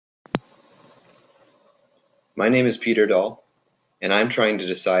My name is Peter Dahl, and I'm trying to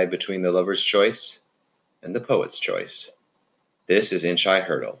decide between the lover's choice and the poet's choice. This is Inch High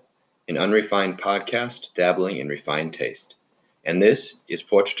Hurdle, an unrefined podcast dabbling in refined taste. And this is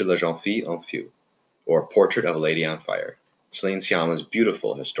Portrait de la Jeune Fille en Feu, or Portrait of a Lady on Fire, Celine Sciamma's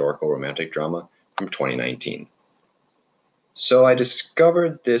beautiful historical romantic drama from 2019. So I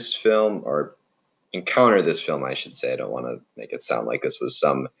discovered this film, or encountered this film, I should say. I don't want to make it sound like this was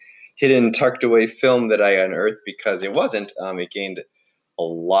some hidden, tucked away film that I unearthed, because it wasn't. It gained a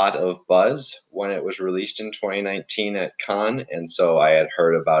lot of buzz when it was released in 2019 at Cannes, and so I had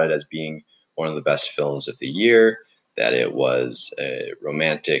heard about it as being one of the best films of the year, that it was a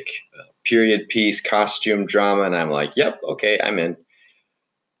romantic period piece, costume drama, and I'm like, yep, okay, I'm in.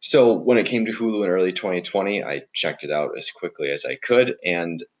 So when it came to Hulu in early 2020, I checked it out as quickly as I could,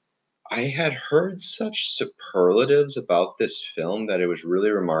 and I had heard such superlatives about this film that it was really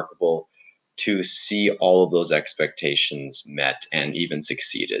remarkable to see all of those expectations met and even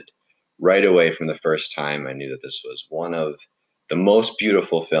succeeded. Right away from the first time, I knew that this was one of the most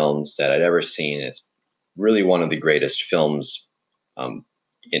beautiful films that I'd ever seen. It's really one of the greatest films um,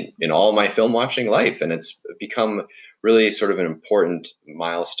 in all of my film watching life, and it's become really sort of an important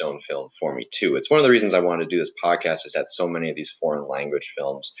milestone film for me too. It's one of the reasons I wanted to do this podcast, is that so many of these foreign language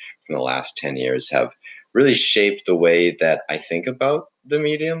films from the last 10 years have really shaped the way that I think about the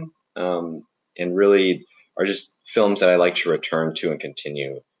medium, and really are just films that I like to return to and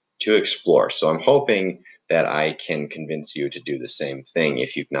continue to explore. So I'm hoping that I can convince you to do the same thing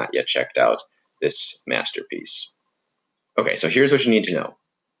if you've not yet checked out this masterpiece. Okay, so here's what you need to know.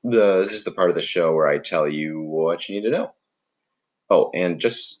 This is the part of the show where I tell you what you need to know. Oh, and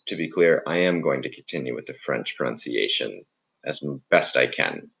just to be clear, I am going to continue with the French pronunciation as best I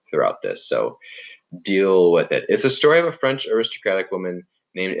can throughout this, so deal with it. It's a story of a French aristocratic woman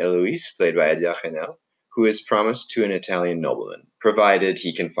named Eloise, played by Adèle Haenel, who is promised to an Italian nobleman, provided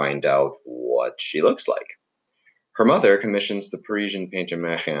he can find out what she looks like. Her mother commissions the Parisian painter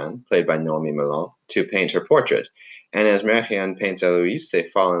Merian, played by Noémie Merlant, to paint her portrait, and as Merian paints Eloise, they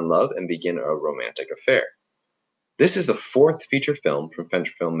fall in love and begin a romantic affair. This is the fourth feature film from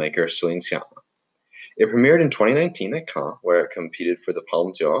French filmmaker Celine Sciamma. It premiered in 2019 at Cannes, where it competed for the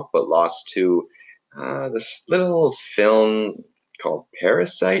Palme d'Or, but lost to this little film called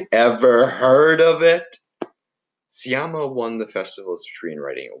Parasite. Ever heard of it? Sciamma won the festival's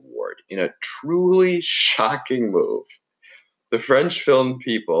screenwriting award in a truly shocking move. The French film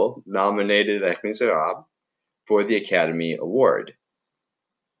people nominated Les Miserables for the Academy Award.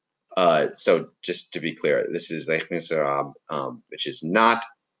 So just to be clear, this is Les Miserables, which is not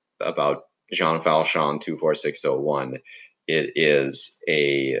about Jean Valjean 24601. It is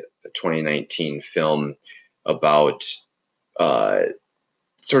a 2019 film about uh,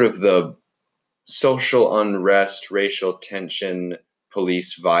 sort of the social unrest, racial tension,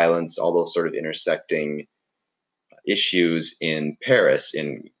 police violence, all those sort of intersecting issues in Paris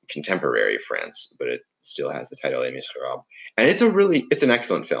in contemporary France, but it still has the title Les Miserables. And it's an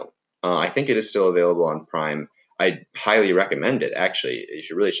excellent film. I think it is still available on Prime. I highly recommend it. Actually, you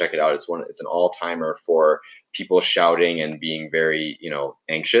should really check it out. It's an all timer for people shouting and being very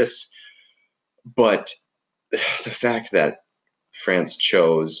anxious. But the fact that France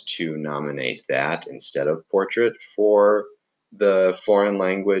chose to nominate that instead of Portrait for the foreign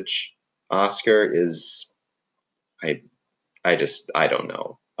language Oscar is I I don't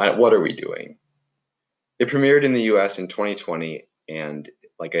know. What are we doing? It premiered in the US in 2020, and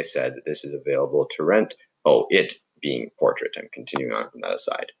like I said, this is available to rent. Oh, it being Portrait. I'm continuing on from that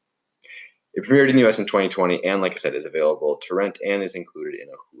aside. It premiered in the US in 2020, and like I said, is available to rent and is included in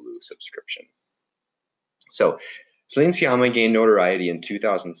a Hulu subscription. So, Celine Sciamma gained notoriety in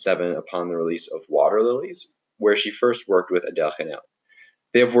 2007 upon the release of Water Lilies, where she first worked with Adèle Haenel.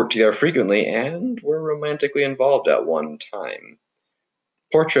 They have worked together frequently and were romantically involved at one time.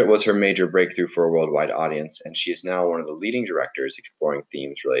 Portrait was her major breakthrough for a worldwide audience, and she is now one of the leading directors exploring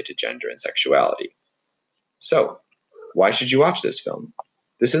themes related to gender and sexuality. So, why should you watch this film?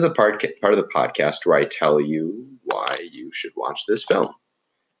 This is a part of the podcast where I tell you why you should watch this film.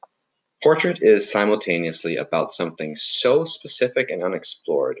 Portrait is simultaneously about something so specific and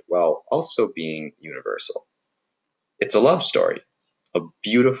unexplored while also being universal. It's a love story, a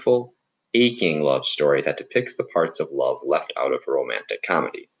beautiful, aching love story that depicts the parts of love left out of a romantic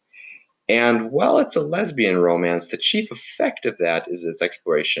comedy. And while it's a lesbian romance, the chief effect of that is its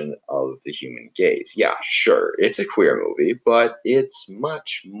exploration of the human gaze. Yeah, sure, it's a queer movie, but it's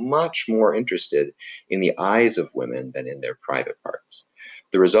much, much more interested in the eyes of women than in their private parts.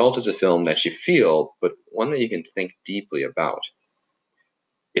 The result is a film that you feel, but one that you can think deeply about.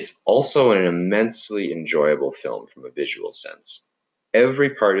 It's also an immensely enjoyable film from a visual sense. Every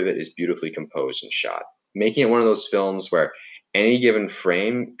part of it is beautifully composed and shot, making it one of those films where any given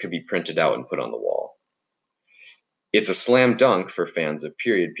frame could be printed out and put on the wall. It's a slam dunk for fans of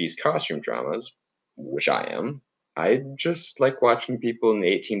period piece costume dramas, which I am. I just like watching people in the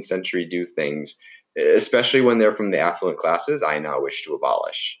 18th century do things, especially when they're from the affluent classes I now wish to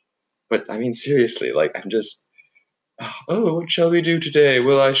abolish. But I mean, seriously, like, I'm just, oh, what shall we do today?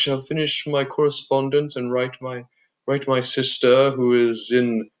 Well, I shall finish my correspondence and write my sister who is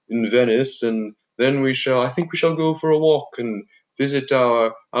in Venice, and then I think we shall go for a walk and visit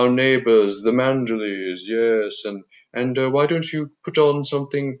our neighbors, the Mangerleys, yes, and why don't you put on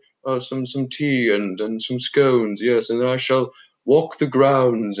something, some tea and some scones, yes, and then I shall walk the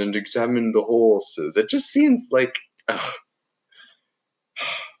grounds and examine the horses. It just seems like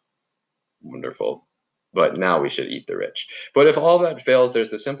wonderful. But now we should eat the rich. But if all that fails, there's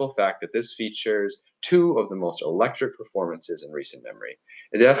the simple fact that this features two of the most electric performances in recent memory.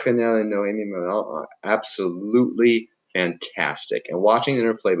 Edith Fennell and Noémie Merlant are absolutely fantastic, and watching the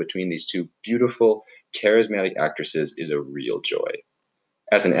interplay between these two beautiful, charismatic actresses is a real joy.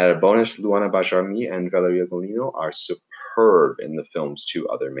 As an added bonus, Luana Bajarmi and Valeria Golino are superb in the film's two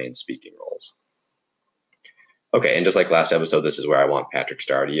other main speaking roles. Okay, and just like last episode, this is where I want Patrick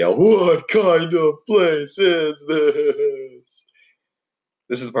Star to yell, "What kind of place is this?"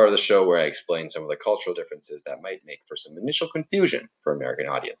 This is the part of the show where I explain some of the cultural differences that might make for some initial confusion for American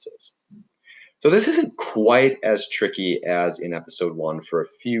audiences. So this isn't quite as tricky as in episode 1 for a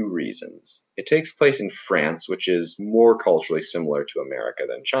few reasons. It takes place in France, which is more culturally similar to America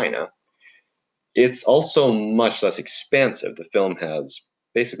than China. It's also much less expansive. The film has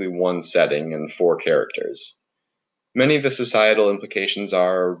basically one setting and 4 characters. Many of the societal implications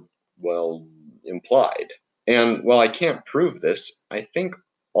are, well, implied. And while I can't prove this, I think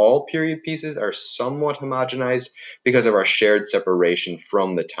all period pieces are somewhat homogenized because of our shared separation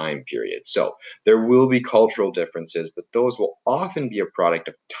from the time period. So there will be cultural differences, but those will often be a product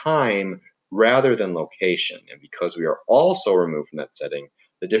of time rather than location. And because we are also removed from that setting,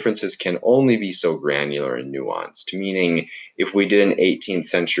 the differences can only be so granular and nuanced. Meaning, if we did an 18th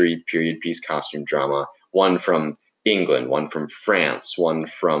century period piece costume drama, one from England, one from France, one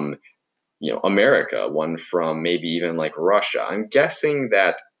from America, one from maybe even like Russia. I'm guessing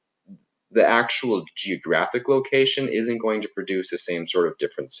that the actual geographic location isn't going to produce the same sort of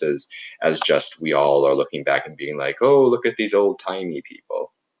differences as just we all are looking back and being like, oh, look at these old timey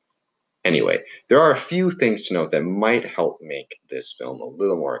people. Anyway, there are a few things to note that might help make this film a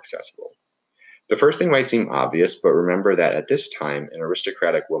little more accessible. The first thing might seem obvious, but remember that at this time, an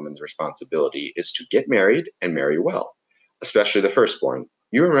aristocratic woman's responsibility is to get married and marry well, especially the firstborn.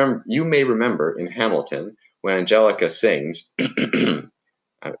 You may remember in Hamilton when Angelica sings,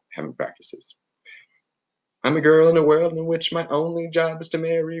 I haven't practiced this. I'm a girl in a world in which my only job is to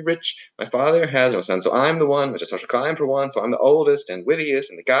marry rich. My father has no son, so I'm the one with a social climb for one. So I'm the oldest and wittiest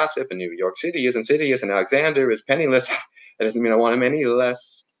and the gossip, and New York City is insidious, and Alexander is penniless. That doesn't mean I want him any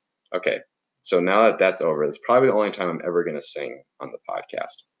less. Okay, so now that that's over, it's probably the only time I'm ever going to sing on the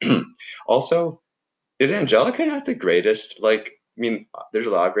podcast. Also, is Angelica not the greatest? Like, I mean, there's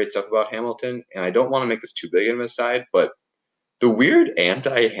a lot of great stuff about Hamilton, and I don't want to make this too big of an aside, but the weird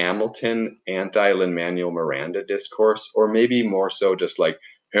anti-Hamilton, anti-Lin-Manuel Miranda discourse, or maybe more so just like,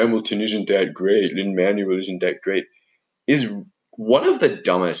 Hamilton isn't that great, Lin-Manuel isn't that great, is one of the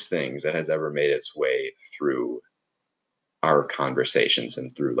dumbest things that has ever made its way through our conversations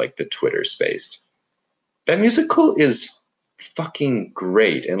and through like the Twitter space. That musical is fucking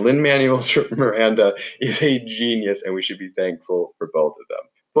great, and Lin-Manuel Miranda is a genius, and we should be thankful for both of them.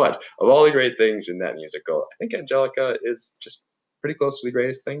 But of all the great things in that musical, I think Angelica is just pretty close to the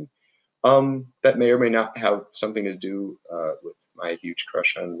greatest thing. That may or may not have something to do with my huge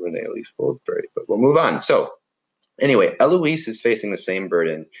crush on Renee Elise Goldsberry, but we'll move on. So, anyway, Eloise is facing the same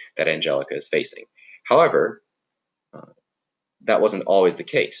burden that Angelica is facing. However, that wasn't always the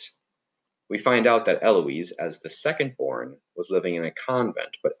case. We find out that Eloise, as the second born, was living in a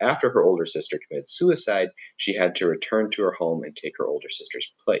convent, but after her older sister committed suicide, she had to return to her home and take her older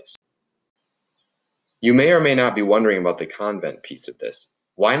sister's place. You may or may not be wondering about the convent piece of this.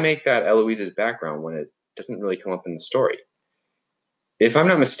 Why make that Eloise's background when it doesn't really come up in the story? If I'm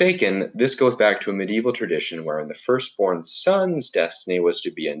not mistaken, this goes back to a medieval tradition wherein the firstborn son's destiny was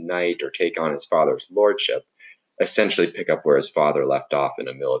to be a knight or take on his father's lordship, essentially pick up where his father left off in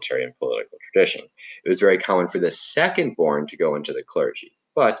a military and political tradition. It was very common for the second born to go into the clergy.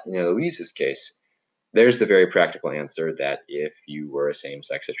 But in Eloise's case, there's the very practical answer that if you were a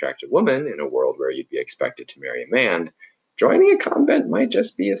same-sex attracted woman in a world where you'd be expected to marry a man, joining a convent might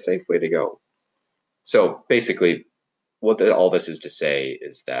just be a safe way to go. So basically, what all this is to say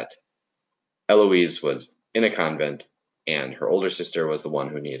is that Eloise was in a convent, and her older sister was the one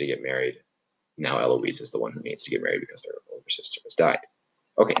who needed to get married. Now Eloise is the one who needs to get married because her older sister has died.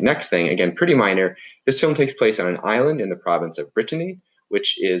 Okay, next thing, again, pretty minor. This film takes place on an island in the province of Brittany,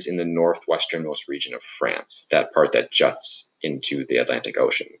 which is in the northwesternmost region of France, that part that juts into the Atlantic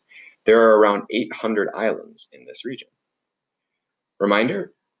Ocean. There are around 800 islands in this region.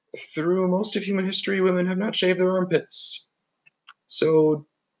 Reminder, through most of human history, women have not shaved their armpits. So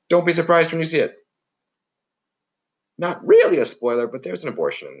don't be surprised when you see it. Not really a spoiler, but there's an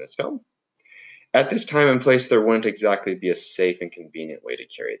abortion in this film. At this time and place, there wouldn't exactly be a safe and convenient way to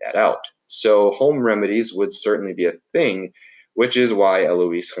carry that out. So home remedies would certainly be a thing, which is why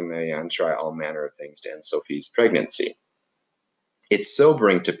Eloise and Marianne try all manner of things to end Sophie's pregnancy. It's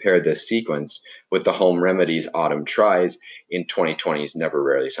sobering to pair this sequence with the home remedies Autumn tries in 2020's Never,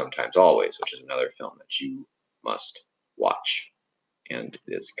 Rarely, Sometimes, Always, which is another film that you must watch. And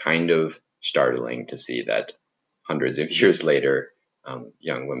it's kind of startling to see that hundreds of years later,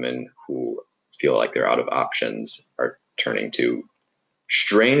 young women who feel like they're out of options are turning to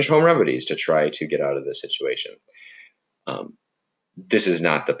strange home remedies to try to get out of this situation. This is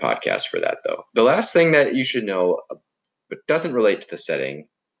not the podcast for that, though. The last thing that you should know, but doesn't relate to the setting,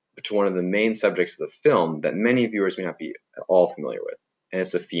 but to one of the main subjects of the film that many viewers may not be at all familiar with, and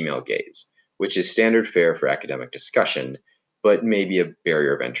it's the female gaze, which is standard fare for academic discussion, but may be a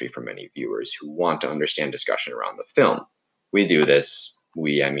barrier of entry for many viewers who want to understand discussion around the film. We do this,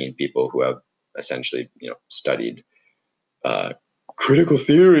 I mean people who have essentially, studied critical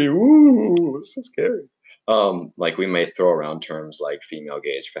theory. Ooh, it's so scary. Like we may throw around terms like female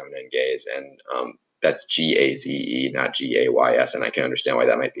gaze, feminine gaze, and that's Gaze, not Gays, and I can understand why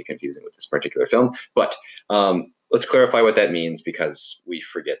that might be confusing with this particular film. But let's clarify what that means, because we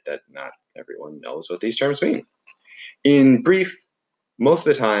forget that not everyone knows what these terms mean. In brief, most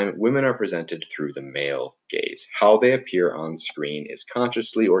of the time, women are presented through the male gaze. How they appear on screen is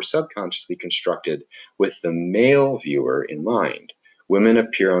consciously or subconsciously constructed with the male viewer in mind. Women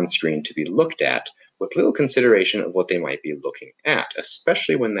appear on screen to be looked at with little consideration of what they might be looking at,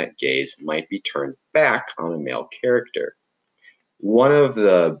 especially when that gaze might be turned back on a male character. One of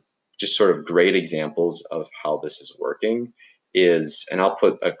the just sort of great examples of how this is working is, and I'll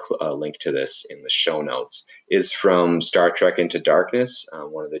put a link to this in the show notes, is from Star Trek Into Darkness,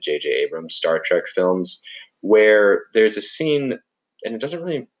 one of the J.J. Abrams Star Trek films, where there's a scene, and it doesn't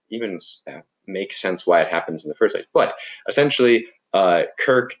really even make sense why it happens in the first place, but essentially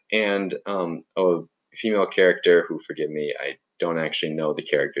Kirk and a female character who, forgive me, I don't actually know the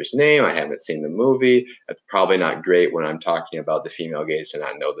character's name. I haven't seen the movie. That's probably not great when I'm talking about the female gaze and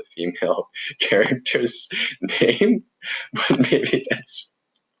not know the female character's name, but maybe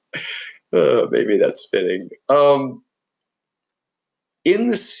that's fitting. In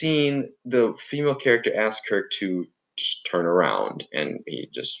the scene, the female character asks Kirk to just turn around, and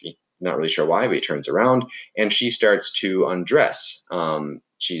he's not really sure why, but he turns around, and she starts to undress.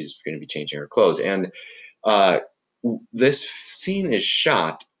 She's going to be changing her clothes, and this scene is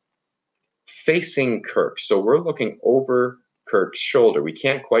shot facing Kirk. So we're looking over Kirk's shoulder. We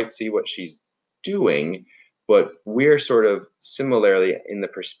can't quite see what she's doing, but we're sort of similarly in the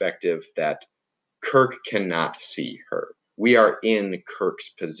perspective that Kirk cannot see her. We are in Kirk's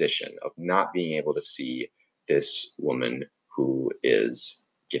position of not being able to see this woman who is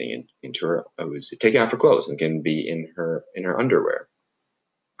getting into her, who's taking off her clothes and can be in her underwear.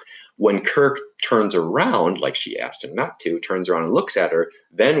 When Kirk turns around, like she asked him not to, turns around and looks at her,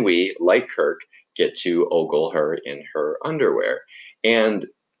 then we, like Kirk, get to ogle her in her underwear. And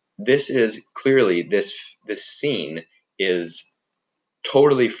this is clearly, this scene is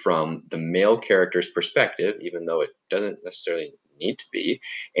totally from the male character's perspective, even though it doesn't necessarily need to be.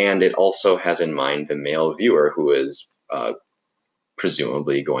 And it also has in mind the male viewer who is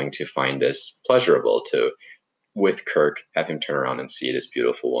presumably going to find this pleasurable to, with Kirk, have him turn around and see this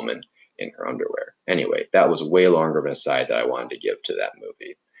beautiful woman in her underwear. Anyway, that was way longer of an aside that I wanted to give to that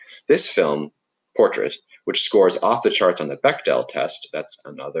movie. This film, Portrait, which scores off the charts on the Bechdel test, that's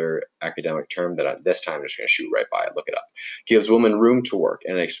another academic term that this time I'm just going to shoot right by it, look it up, gives women room to work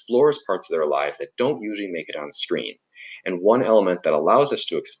and explores parts of their lives that don't usually make it on screen. And one element that allows us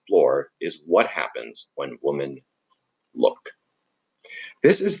to explore is what happens when women look.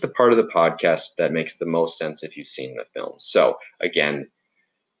 This is the part of the podcast that makes the most sense if you've seen the film. So again,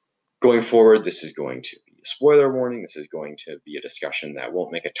 going forward, this is going to be a spoiler warning. This is going to be a discussion that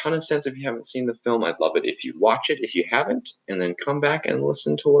won't make a ton of sense if you haven't seen the film. I'd love it if you watch it if you haven't, and then come back and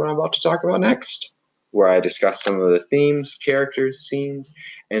listen to what I'm about to talk about next. where I discuss some of the themes, characters, scenes,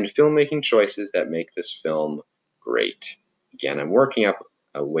 and filmmaking choices that make this film great. Again, I'm working up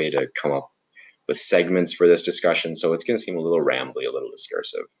a way to come up with segments for this discussion, so it's going to seem a little rambly, a little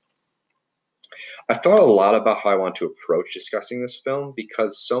discursive. I've thought a lot about how I want to approach discussing this film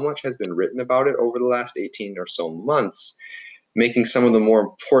because so much has been written about it over the last 18 or so months, making some of the more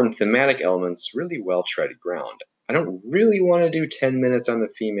important thematic elements really well-treaded ground. I don't really want to do 10 minutes on the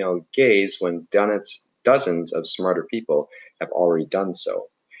female gaze when dozens of smarter people have already done so.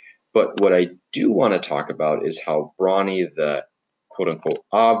 But what I do want to talk about is how brawny the quote-unquote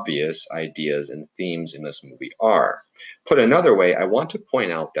obvious ideas and themes in this movie are. Put another way, I want to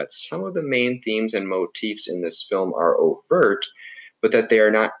point out that some of the main themes and motifs in this film are overt, but that they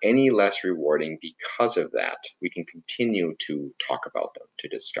are not any less rewarding because of that. We can continue to talk about them, to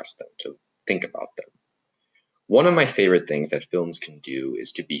discuss them, to think about them. One of my favorite things that films can do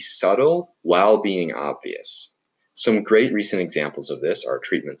is to be subtle while being obvious. Some great recent examples of this are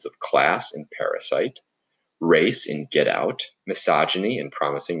treatments of class in Parasite, race in Get Out, misogyny in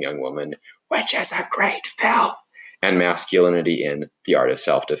Promising Young Woman, which is a great film, and masculinity in The Art of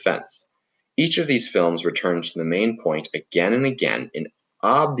Self-Defense. Each of these films returns to the main point again and again in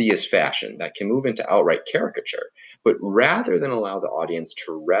obvious fashion that can move into outright caricature, but rather than allow the audience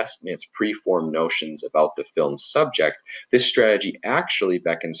to rest in its preformed notions about the film's subject, this strategy actually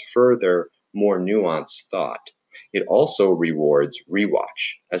beckons further, more nuanced thought. It also rewards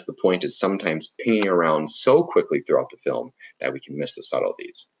rewatch, as the point is sometimes pinging around so quickly throughout the film that we can miss the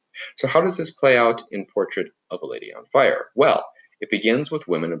subtleties. So how does this play out in Portrait of a Lady on Fire? Well, it begins with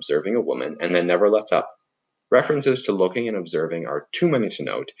women observing a woman and then never lets up. References to looking and observing are too many to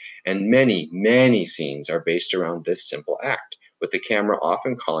note, and many, many scenes are based around this simple act, with the camera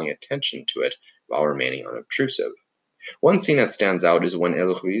often calling attention to it while remaining unobtrusive. One scene that stands out is when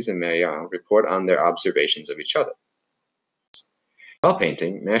Héloïse and Marianne report on their observations of each other. While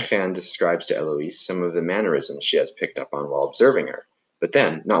painting, Marianne describes to Héloïse some of the mannerisms she has picked up on while observing her, but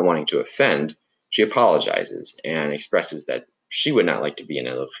then, not wanting to offend, she apologizes and expresses that she would not like to be in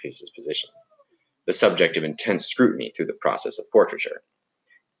Héloïse's position, the subject of intense scrutiny through the process of portraiture.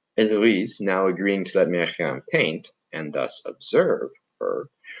 Héloïse, now agreeing to let Marianne paint, and thus observe her,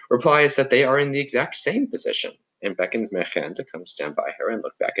 replies that they are in the exact same position, and beckons Marianne to come stand by her and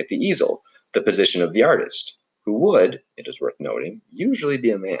look back at the easel, the position of the artist, who would, it is worth noting, usually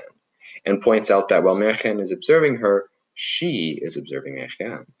be a man, and points out that while Marianne is observing her, she is observing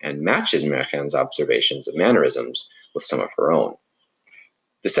Marianne, and matches Marianne's observations of mannerisms with some of her own.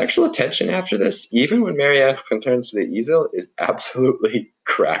 The sexual tension after this, even when Marianne returns to the easel, is absolutely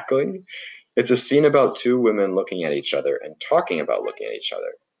crackling. It's a scene about two women looking at each other and talking about looking at each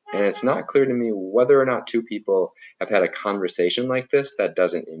other. And it's not clear to me whether or not two people have had a conversation like this that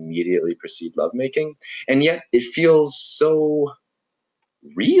doesn't immediately precede lovemaking. And yet it feels so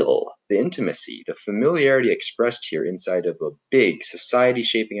real. The intimacy, the familiarity expressed here inside of a big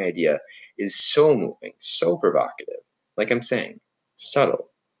society-shaping idea is so moving, so provocative. Like I'm saying, subtle,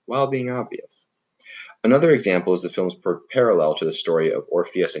 while being obvious. Another example is the film's parallel to the story of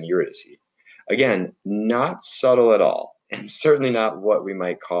Orpheus and Eurydice. Again, not subtle at all, and certainly not what we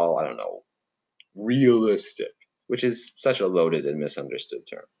might call, I don't know, realistic, which is such a loaded and misunderstood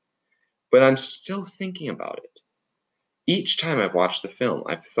term. But I'm still thinking about it. Each time I've watched the film,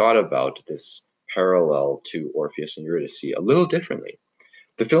 I've thought about this parallel to Orpheus and Eurydice a little differently.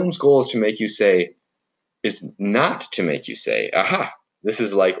 The film's goal is not to make you say, aha, this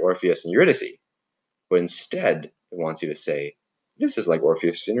is like Orpheus and Eurydice, but instead it wants you to say, this is like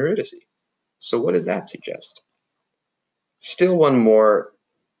Orpheus and Eurydice. So what does that suggest? Still one more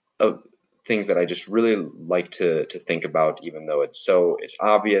of things that I just really like to think about, even though it's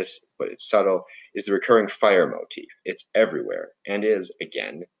obvious, but it's subtle, is the recurring fire motif. It's everywhere and is,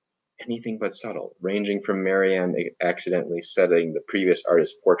 again, anything but subtle, ranging from Marianne accidentally setting the previous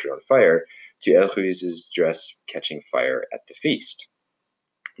artist's portrait on fire to Héloïse's dress catching fire at the feast.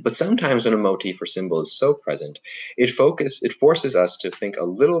 But sometimes when a motif or symbol is so present, it forces us to think a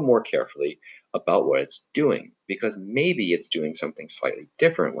little more carefully about what it's doing, because maybe it's doing something slightly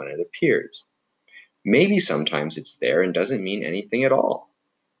different when it appears. Maybe sometimes it's there and doesn't mean anything at all.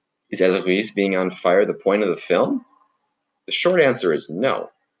 Is Héloïse being on fire the point of the film? The short answer is no.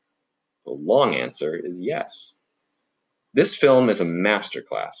 The long answer is yes. This film is a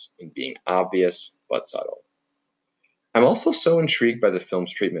masterclass in being obvious but subtle. I'm also so intrigued by the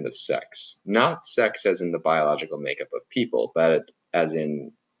film's treatment of sex. Not sex as in the biological makeup of people, but as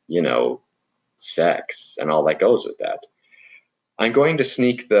in, sex and all that goes with that. I'm going to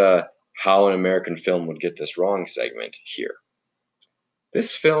sneak the how an American film would get this wrong segment here.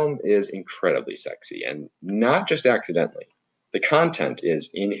 This film is incredibly sexy, and not just accidentally. The content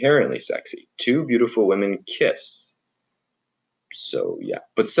is inherently sexy. Two beautiful women kiss. So, yeah.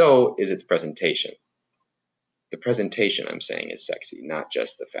 But so is its presentation. The presentation, I'm saying, is sexy, not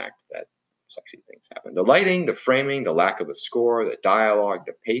just the fact that sexy things happen. The lighting, the framing, the lack of a score, the dialogue,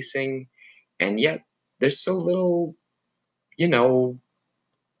 the pacing, and yet there's so little, you know,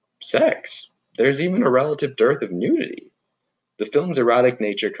 sex. There's even a relative dearth of nudity. The film's erotic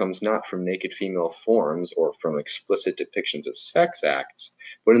nature comes not from naked female forms or from explicit depictions of sex acts,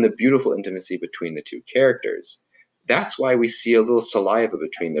 but in the beautiful intimacy between the two characters. That's why we see a little saliva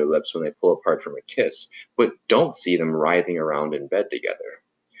between their lips when they pull apart from a kiss, but don't see them writhing around in bed together.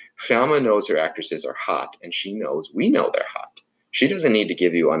 Fiamma knows her actresses are hot, and she knows we know they're hot. She doesn't need to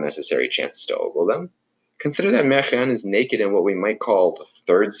give you unnecessary chances to ogle them. Consider that Merian is naked in what we might call the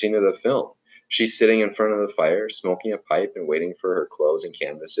third scene of the film. She's sitting in front of the fire, smoking a pipe and waiting for her clothes and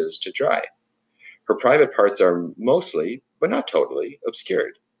canvases to dry. Her private parts are mostly, but not totally,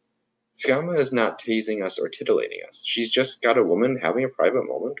 obscured. Fiamma is not teasing us or titillating us. She's just got a woman having a private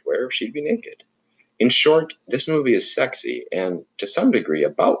moment where she'd be naked. In short, this movie is sexy and, to some degree,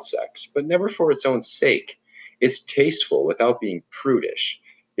 about sex, but never for its own sake. It's tasteful without being prudish,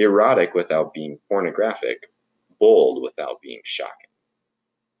 erotic without being pornographic, bold without being shocking.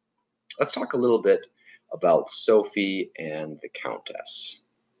 Let's talk a little bit about Sophie and the Countess.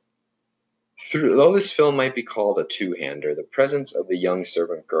 Though this film might be called a two-hander, the presence of the young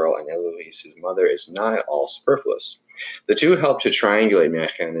servant girl and Eloise's mother is not at all superfluous. The two help to triangulate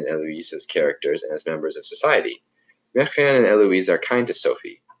Merian and Eloise as characters and as members of society. Merian and Eloise are kind to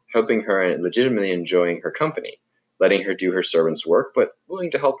Sophie, helping her and legitimately enjoying her company, letting her do her servant's work, but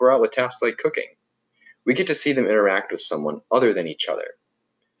willing to help her out with tasks like cooking. We get to see them interact with someone other than each other.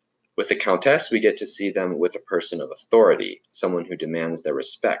 With the Countess, we get to see them with a person of authority, someone who demands their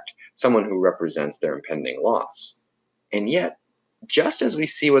respect, someone who represents their impending loss. And yet, just as we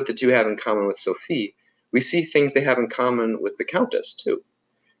see what the two have in common with Sophie, we see things they have in common with the Countess, too.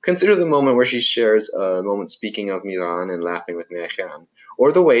 Consider the moment where she shares a moment speaking of Milan and laughing with Merian,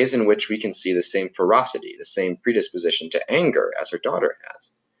 or the ways in which we can see the same ferocity, the same predisposition to anger as her daughter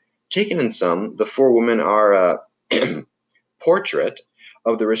has. Taken in sum, the four women are a portrait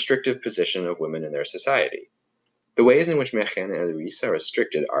of the restrictive position of women in their society. The ways in which Merian and Eloise are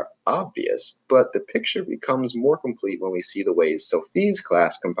restricted are obvious, but the picture becomes more complete when we see the ways Sophie's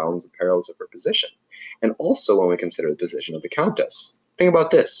class compounds the perils of her position, and also when we consider the position of the Countess. Think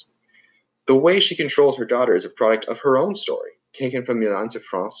about this. The way she controls her daughter is a product of her own story, taken from Milan to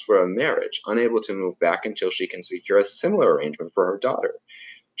France for a marriage, unable to move back until she can secure a similar arrangement for her daughter.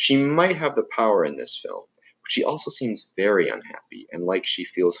 She might have the power in this film, but she also seems very unhappy and like she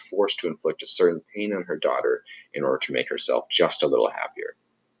feels forced to inflict a certain pain on her daughter in order to make herself just a little happier.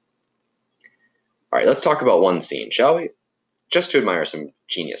 All right, let's talk about one scene, shall we? Just to admire some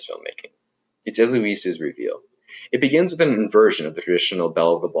genius filmmaking. It's Eloise's reveal. It begins with an inversion of the traditional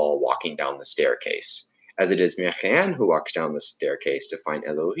belle of the ball walking down the staircase, as it is Merian who walks down the staircase to find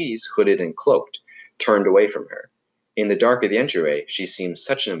Eloise hooded and cloaked, turned away from her. In the dark of the entryway, she seems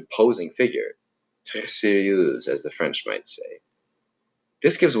such an imposing figure, très sérieuse, as the French might say.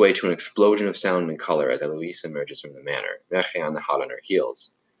 This gives way to an explosion of sound and color as Eloise emerges from the manor, Merian hot on her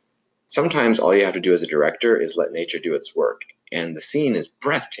heels. Sometimes all you have to do as a director is let nature do its work, and the scene is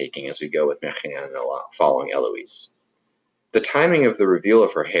breathtaking as we go with Merian following Eloise. The timing of the reveal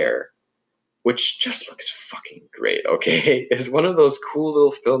of her hair, which just looks fucking great, okay, is one of those cool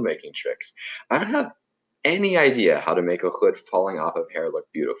little filmmaking tricks. I don't have any idea how to make a hood falling off of hair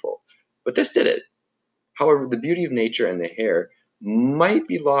look beautiful, but this did it. However, the beauty of nature and the hair might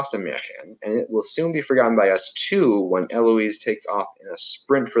be lost on Merian, and it will soon be forgotten by us too when Eloise takes off in a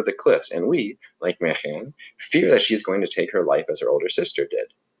sprint for the cliffs, and we, like Merian, fear that she is going to take her life as her older sister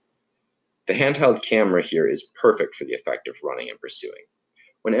did. The handheld camera here is perfect for the effect of running and pursuing.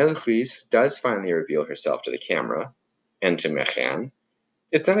 When Eloise does finally reveal herself to the camera, and to Merian,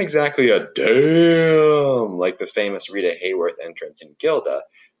 it's not exactly a damn like the famous Rita Hayworth entrance in Gilda,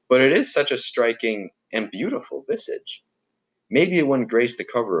 but it is such a striking and beautiful visage. Maybe it wouldn't grace the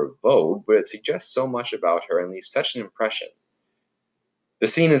cover of Vogue, but it suggests so much about her and leaves such an impression. The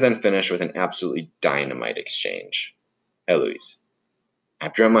scene is then finished with an absolutely dynamite exchange. Eloise: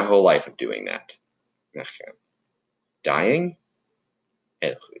 I've dreamt my whole life of doing that. Merian: dying?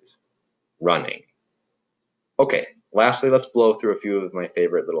 Eloise: running. Okay, lastly, let's blow through a few of my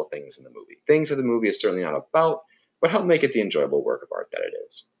favorite little things in the movie. Things that the movie is certainly not about, but help make it the enjoyable work of art that it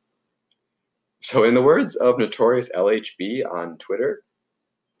is. So, in the words of Notorious LHB on Twitter,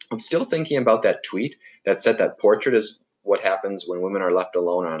 I'm still thinking about that tweet that said that Portrait is what happens when women are left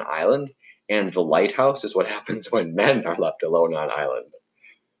alone on an island, and The Lighthouse is what happens when men are left alone on an island.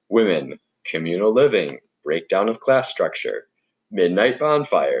 Women, communal living, breakdown of class structure, midnight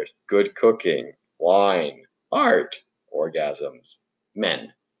bonfires, good cooking, wine, art, orgasms.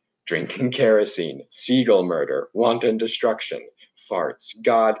 Men, drinking kerosene, seagull murder, wanton destruction, farts,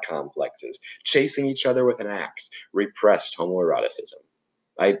 god complexes, chasing each other with an axe, repressed homoeroticism.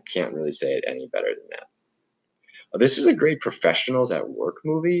 I can't really say it any better than that. This is a great professionals at work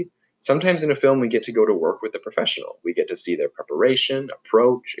movie. Sometimes in a film, we get to go to work with a professional. We get to see their preparation,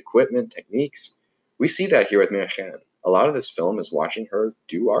 approach, equipment, techniques. We see that here with Mirchen. A lot of this film is watching her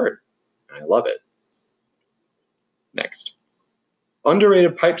do art, and I love it. Next.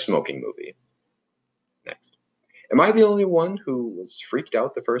 Underrated pipe smoking movie. Next. Am I the only one who was freaked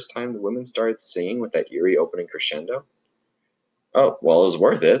out the first time the women started singing with that eerie opening crescendo? Oh, well, it was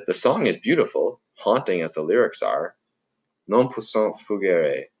worth it. The song is beautiful, haunting as the lyrics are. Non poussant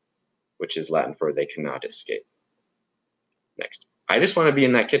fugere, which is Latin for they cannot escape. Next. I just want to be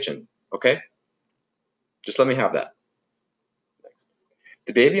in that kitchen, okay? Just let me have that. Next.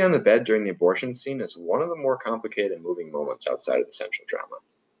 The baby on the bed during the abortion scene is one of the more complicated and moving moments outside of the central drama.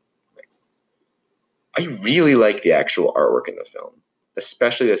 Next. I really like the actual artwork in the film,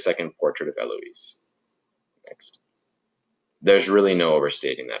 especially the second portrait of Eloise. Next. There's really no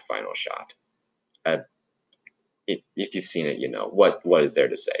overstating that final shot. If you've seen it, you know. What is there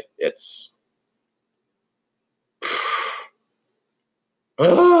to say? It's...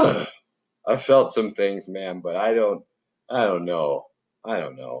 I felt some things, man, but I don't know. I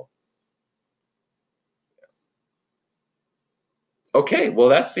don't know. Okay, well,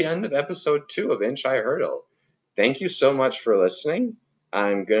 that's the end of episode 2 of Inch I Hurdle. Thank you so much for listening.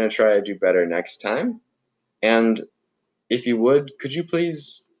 I'm going to try to do better next time. And if you would, could you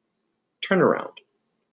please turn around?